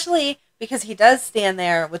 especially because he does stand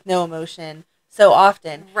there with no emotion so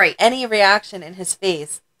often. Right. Any reaction in his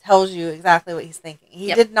face tells you exactly what he's thinking.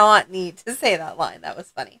 He did not need to say that line. That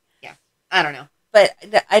was funny. Yeah. I don't know. But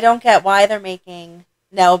I don't get why they're making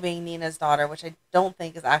Nell being Nina's daughter, which I don't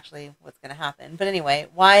think is actually what's going to happen. But anyway,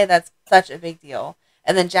 why that's such a big deal.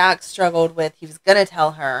 And then Jack struggled with, he was going to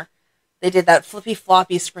tell her. They did that flippy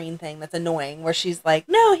floppy screen thing that's annoying where she's like,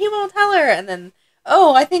 no, he won't tell her. And then,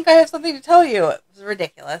 oh, I think I have something to tell you. It was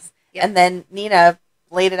ridiculous. Yep. And then Nina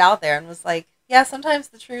laid it out there and was like, yeah, sometimes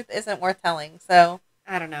the truth isn't worth telling. So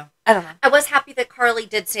I don't know. I was happy that Carly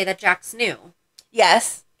did say that Jax knew.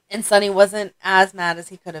 Yes. And Sonny wasn't as mad as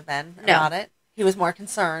he could have been about it. He was more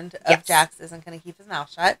concerned of Jax isn't going to keep his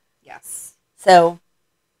mouth shut. Yes. So,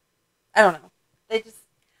 I don't know. They just...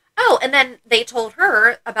 Oh, and then they told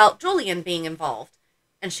her about Julian being involved.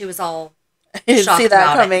 And she was all I didn't see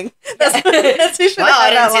that coming. That's wow, I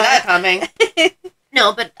didn't see that coming.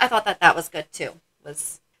 No, but I thought that was good too.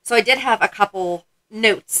 So I did have a couple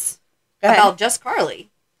notes about just Carly.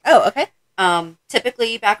 Oh, okay.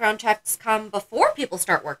 Typically, background checks come before people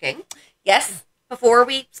start working. Yes. Before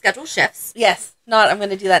we schedule shifts. Yes. I'm going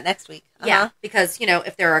to do that next week. Yeah, because,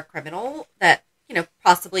 if they're a criminal that,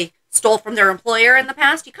 possibly stole from their employer in the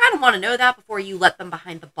past, you kind of want to know that before you let them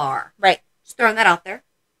behind the bar. Right. Just throwing that out there.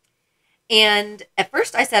 And at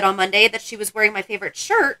first I said on Monday that she was wearing my favorite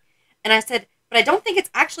shirt. And I said, but I don't think it's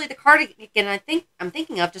actually the cardigan I'm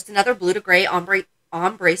thinking of, just another blue to gray ombre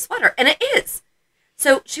sweater. And it is.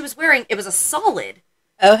 So she was wearing, it was a solid.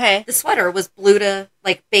 Okay. The sweater was blue to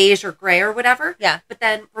like beige or gray or whatever. Yeah. But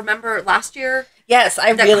then remember last year? Yes,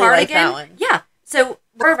 I really like that one. Yeah. So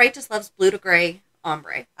Laura Wright just loves blue to gray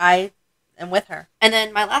ombre. I am with her. And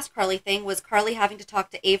then my last Carly thing was Carly having to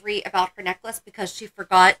talk to Avery about her necklace because she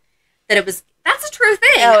forgot that it was, that's a true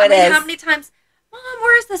thing. Oh, it is. How many times, Mom,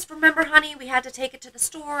 where is this? Remember, honey, we had to take it to the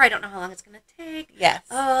store. I don't know how long it's going to take. Yes.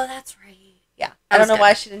 Oh, that's right. Yeah. I don't know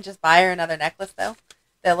why she didn't just buy her another necklace, though,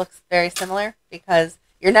 that looks very similar, because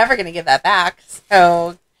you're never going to give that back.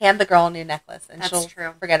 So hand the girl a new necklace, and she'll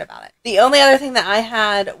forget about it. The only other thing that I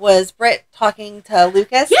had was Britt talking to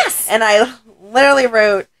Lucas. Yes! And I literally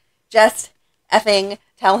wrote, just effing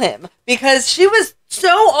tell him, because she was so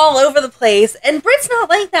all over the place, and Britt's not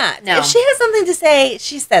like that. No. If she has something to say,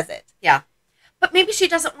 she says it. Yeah. But maybe she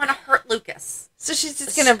doesn't want to hurt Lucas. So she's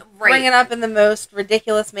just going to bring it up in the most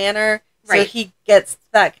ridiculous manner so he gets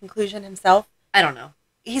that conclusion himself. I don't know.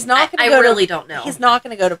 He's not going to go I really don't know. He's not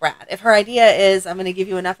going to go to Brad. If her idea is, I'm going to give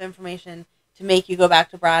you enough information to make you go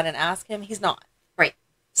back to Brad and ask him, he's not. Right.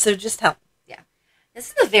 So just tell him. Yeah.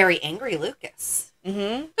 This is a very angry Lucas.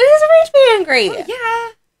 Mm-hmm. But he's a right to be angry. Well,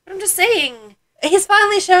 yeah. But I'm just saying. He's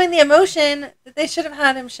finally showing the emotion that they should have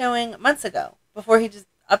had him showing months ago, before he just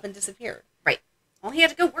up and disappeared. Right. Well, he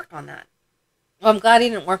had to go work on that. Well, I'm glad he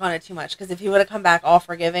didn't work on it too much, because if he would have come back all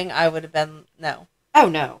forgiving, I would have been, no. Oh,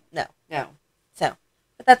 no. No. No. So,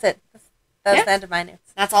 but that's it. That's the end of my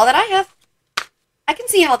notes. That's all that I have. I can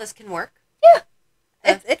see how this can work. Yeah.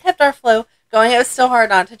 It kept our flow going. It was so hard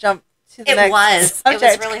not to jump to the next subject.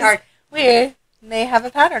 It was really hard. We may have a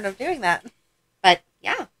pattern of doing that. But,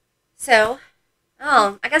 yeah. So,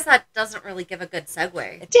 I guess that doesn't really give a good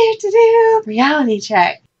segue. Reality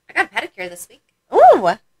check. I got a pedicure this week.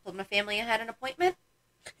 Ooh. Told my family I had an appointment.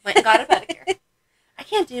 Went and got a pedicure. I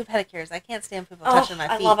can't do pedicures. I can't stand people touching my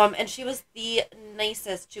feet. I love them. And she was the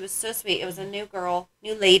nicest. She was so sweet. It was a new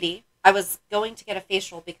lady. I was going to get a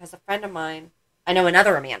facial because a friend of mine, I know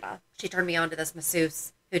another Amanda, she turned me on to this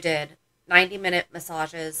masseuse who did 90-minute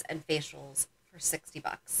massages and facials for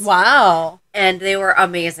 $60. Wow. And they were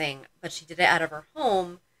amazing. But she did it out of her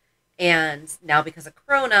home. And now because of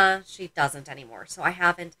Corona, she doesn't anymore. So I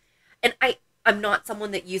haven't. And I'm not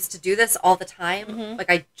someone that used to do this all the time. Mm-hmm.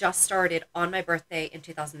 Like, I just started on my birthday in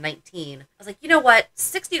 2019. I was like, you know what?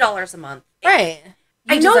 $60 a month. Right.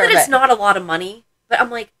 I know that it's not a lot of money, but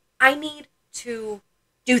I'm like, I need to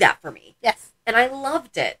do that for me. Yes. And I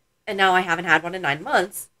loved it. And now I haven't had one in 9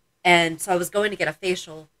 months. And so I was going to get a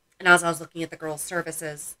facial. And as I was looking at the girl's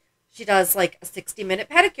services, she does like a 60-minute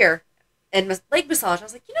pedicure and leg massage. I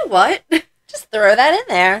was like, you know what? Just throw that in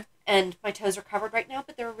there. And my toes are covered right now,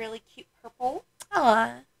 but they're really cute purple.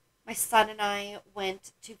 Aw. My son and I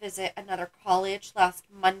went to visit another college last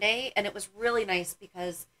Monday, and it was really nice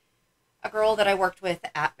because a girl that I worked with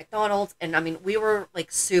at McDonald's, and I mean, we were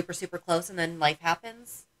like super, super close, and then life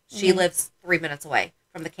happens. She lives 3 minutes away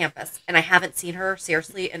from the campus, and I haven't seen her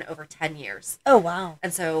seriously in over 10 years. Oh, wow.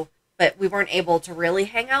 And so, but we weren't able to really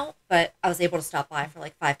hang out, but I was able to stop by for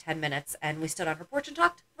like 5-10 minutes, and we stood on her porch and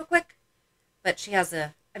talked real quick. But she has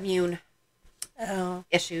immune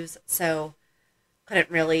issues, so couldn't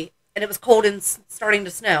really, and it was cold and starting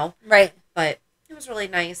to snow. Right. But it was really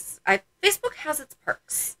nice. Facebook has its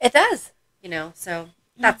perks. It does. So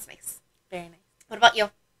that's nice. Very nice. What about you?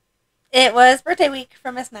 It was birthday week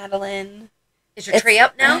for Miss Madeline. Is your tree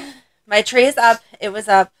up now? My tree is up. It was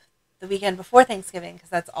up the weekend before Thanksgiving because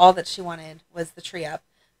that's all that she wanted was the tree up.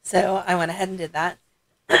 So I went ahead and did that.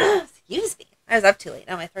 Excuse me. I was up too late.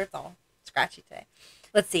 Now my throat's all scratchy today.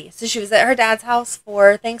 Let's see. So she was at her dad's house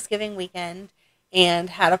for Thanksgiving weekend and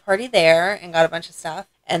had a party there and got a bunch of stuff.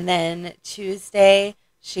 And then Tuesday,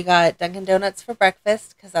 she got Dunkin' Donuts for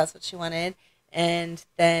breakfast because that's what she wanted. And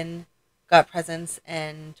then got presents,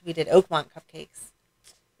 and we did Oakmont cupcakes,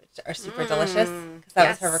 which are super delicious because that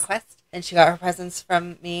was her request. And she got her presents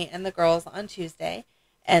from me and the girls on Tuesday.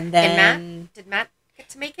 And then... Did Matt get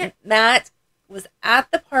to make it? Matt was at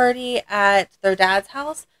the party at their dad's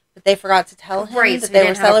house, but they forgot to tell him that they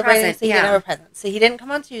were celebrating, so he didn't have a present. So he didn't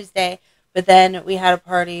come on Tuesday, but then we had a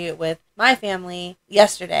party with my family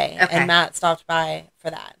yesterday, and Matt stopped by for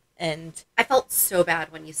that. And I felt so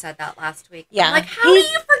bad when you said that last week. Yeah. I'm like, how do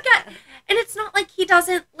you forget? And it's not like he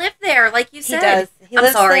doesn't live there, like you said. He does.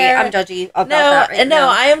 I'm sorry. There. I'm judgy about that right now. No,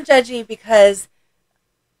 I am judgy because,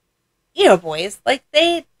 boys, like,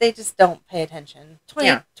 they just don't pay attention.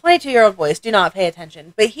 22-year-old boys do not pay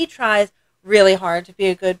attention. But he tries really hard to be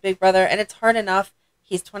a good big brother, and it's hard enough.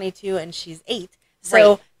 He's 22 and she's 8.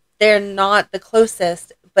 So they're not the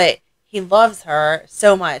closest, but he loves her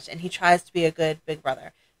so much, and he tries to be a good big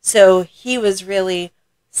brother. So he was really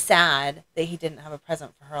sad that he didn't have a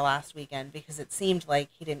present for her last weekend because it seemed like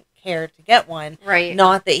he didn't care to get one. Right.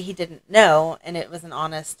 Not that he didn't know, and it was an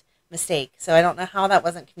honest mistake. So I don't know how that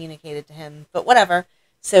wasn't communicated to him, but whatever.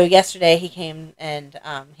 So yesterday he came and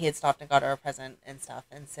he had stopped and got her a present and stuff.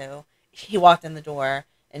 And so he walked in the door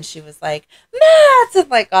and she was like, Matt! And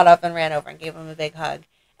like got up and ran over and gave him a big hug.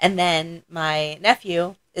 And then my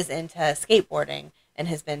nephew is into skateboarding and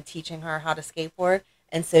has been teaching her how to skateboard.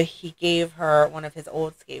 And so he gave her one of his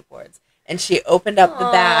old skateboards. And she opened up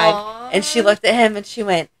the bag and she looked at him and she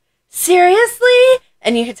went, seriously?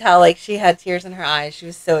 And you could tell like she had tears in her eyes. She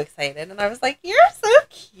was so excited. And I was like, you're so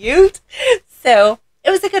cute. So it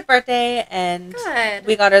was a good birthday. And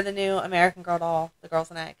we got her the new American Girl doll, the girls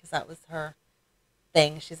and I, because that was her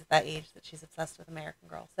thing. She's at that age that she's obsessed with American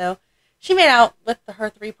Girl. So she made out with her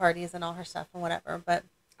 3 parties and all her stuff and whatever. But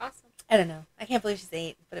awesome. I don't know. I can't believe she's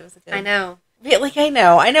 8, but it was a good. I know. Like, I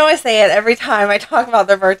know I say it every time I talk about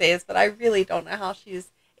their birthdays, but I really don't know how she's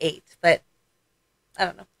 8. But I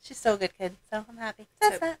don't know. She's still a good kid, so I'm happy.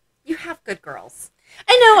 That's that. You have good girls.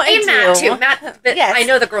 I know. And Matt too. Matt, but yes. I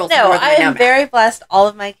know the girls. No, more than I am Matt. very blessed. All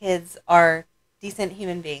of my kids are decent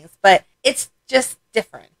human beings, but it's just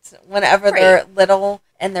different whenever they're little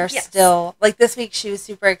and they're still like this week. She was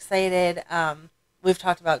super excited. We've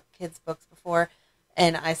talked about kids' books before.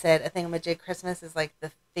 And I said, A Thingamajig Christmas is like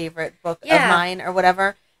the favorite book of mine or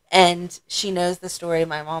whatever. And she knows the story.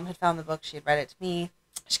 My mom had found the book. She had read it to me.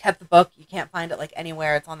 She kept the book. You can't find it like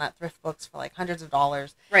anywhere. It's on that thrift books for like hundreds of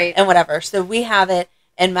dollars. Right. And whatever. So we have it.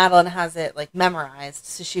 And Madeline has it like memorized.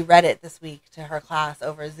 So she read it this week to her class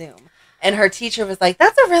over Zoom. And her teacher was like,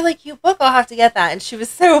 that's a really cute book. I'll have to get that. And she was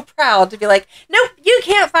so proud to be like, nope, you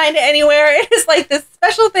can't find it anywhere. It is like this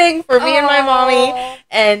special thing for me and my mommy.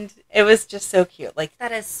 And it was just so cute. Like,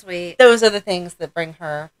 that is sweet. Those are the things that bring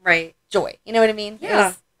her joy. You know what I mean?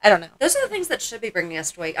 Yeah. I don't know. Those are the things that should be bringing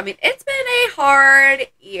us joy. I mean, it's been a hard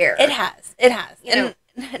year. It has. And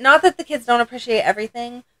not that the kids don't appreciate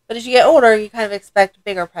everything, but as you get older, you kind of expect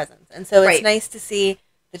bigger presents. And so it's nice to see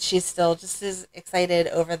that she's still just as excited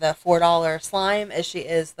over the $4 slime as she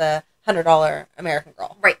is the $100 American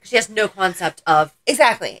Girl. Right. She has no concept of...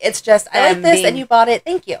 Exactly. It's just, I like this and you bought it.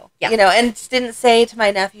 Thank you. Yeah. And didn't say to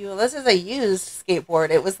my nephew, well, this is a used skateboard.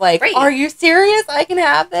 It was like, are you serious? I can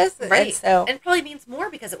have this? Right. And it probably means more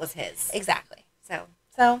because it was his. Exactly.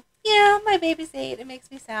 So yeah, my baby's 8. It makes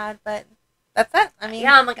me sad, but that's it. I mean...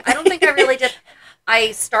 Yeah, I'm like, I don't think I really did...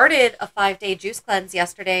 I started a 5-day juice cleanse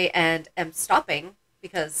yesterday and am stopping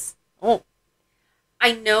because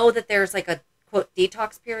I know that there's like a quote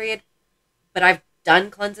detox period, but I've done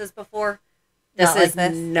cleanses before. This is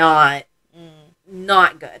not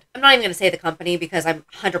not good. I'm not even going to say the company because I'm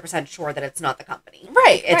 100% sure that it's not the company.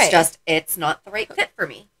 Right. It's just, it's not the right fit for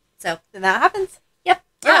me. So then that happens. Yep.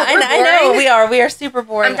 Yeah, Oh, I know. We are super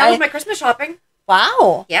boring. I'm done with my Christmas shopping.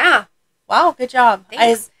 Wow. Yeah. Wow, good job.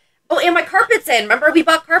 Thanks. Oh, and my carpet's in. Remember we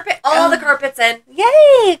bought carpet? All the carpet's in.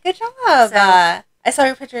 Yay, good job. So, I saw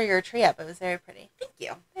your picture of your tree up. It was very pretty. Thank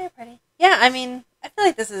you. Very pretty. Yeah, I mean, I feel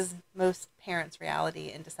like this is most parents'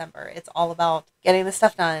 reality in December. It's all about getting the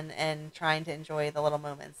stuff done and trying to enjoy the little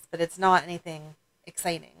moments, but it's not anything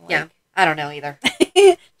exciting. Yeah, I don't know either.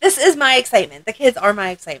 This is my excitement. The kids are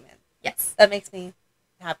my excitement. Yes. That makes me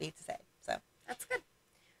happy to say. So that's good.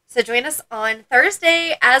 So join us on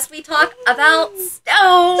Thursday as we talk about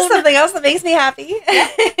Stone. Something else that makes me happy.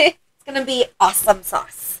 It's gonna be awesome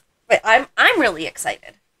sauce. But I'm really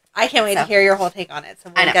excited. I can't wait to hear your whole take on it.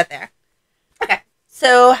 So we'll get there. Okay.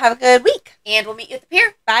 So have a good week. And we'll meet you at the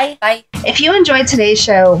pier. Bye. Bye. If you enjoyed today's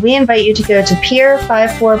show, we invite you to go to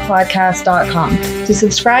pier54podcast.com to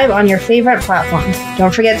subscribe on your favorite platform.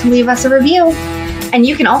 Don't forget to leave us a review. And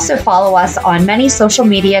you can also follow us on many social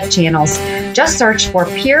media channels. Just search for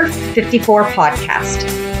Pier 54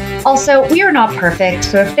 Podcast. Also, we are not perfect,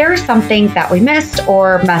 so if there is something that we missed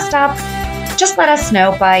or messed up, just let us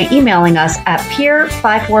know by emailing us at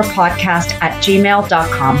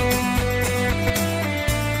pier54podcast@gmail.com.